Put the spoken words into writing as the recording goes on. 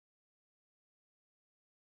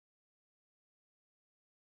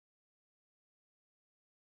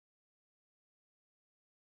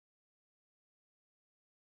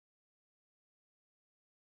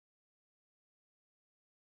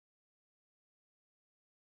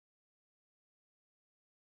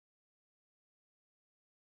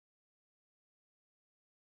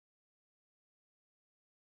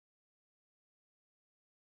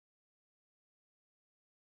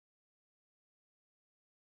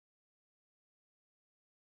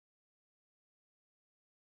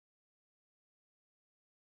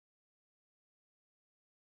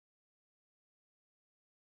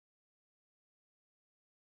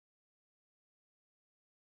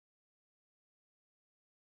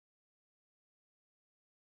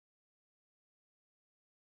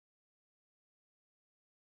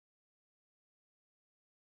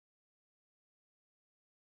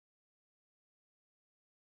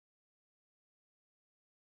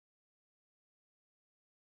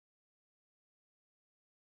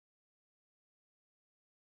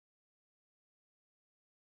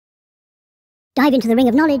Dive into the ring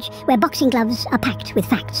of knowledge, where boxing gloves are packed with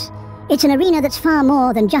facts. It's an arena that's far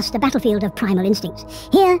more than just a battlefield of primal instincts.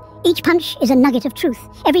 Here, each punch is a nugget of truth,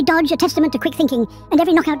 every dodge a testament to quick thinking, and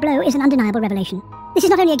every knockout blow is an undeniable revelation. This is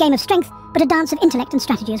not only a game of strength, but a dance of intellect and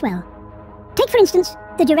strategy as well. Take, for instance,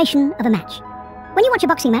 the duration of a match. When you watch a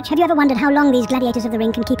boxing match, have you ever wondered how long these gladiators of the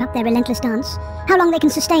ring can keep up their relentless dance? How long they can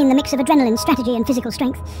sustain the mix of adrenaline, strategy, and physical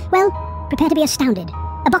strength? Well, prepare to be astounded.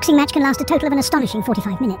 A boxing match can last a total of an astonishing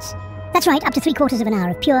 45 minutes. That's right, up to 3/4 of an hour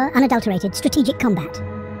of pure, unadulterated, strategic combat.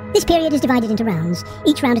 This period is divided into rounds,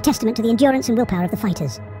 each round a testament to the endurance and willpower of the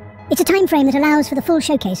fighters. It's a time frame that allows for the full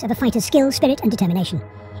showcase of a fighter's skill, spirit, and determination.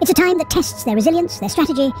 It's a time that tests their resilience, their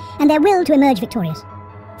strategy, and their will to emerge victorious.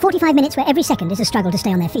 45 minutes where every second is a struggle to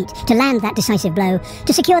stay on their feet, to land that decisive blow,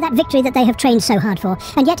 to secure that victory that they have trained so hard for.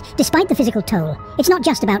 And yet, despite the physical toll, it's not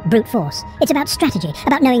just about brute force. It's about strategy,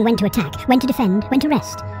 about knowing when to attack, when to defend, when to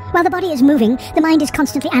rest. While the body is moving, the mind is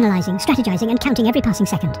constantly analysing, strategizing, and counting every passing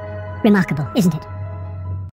second. Remarkable, isn't it?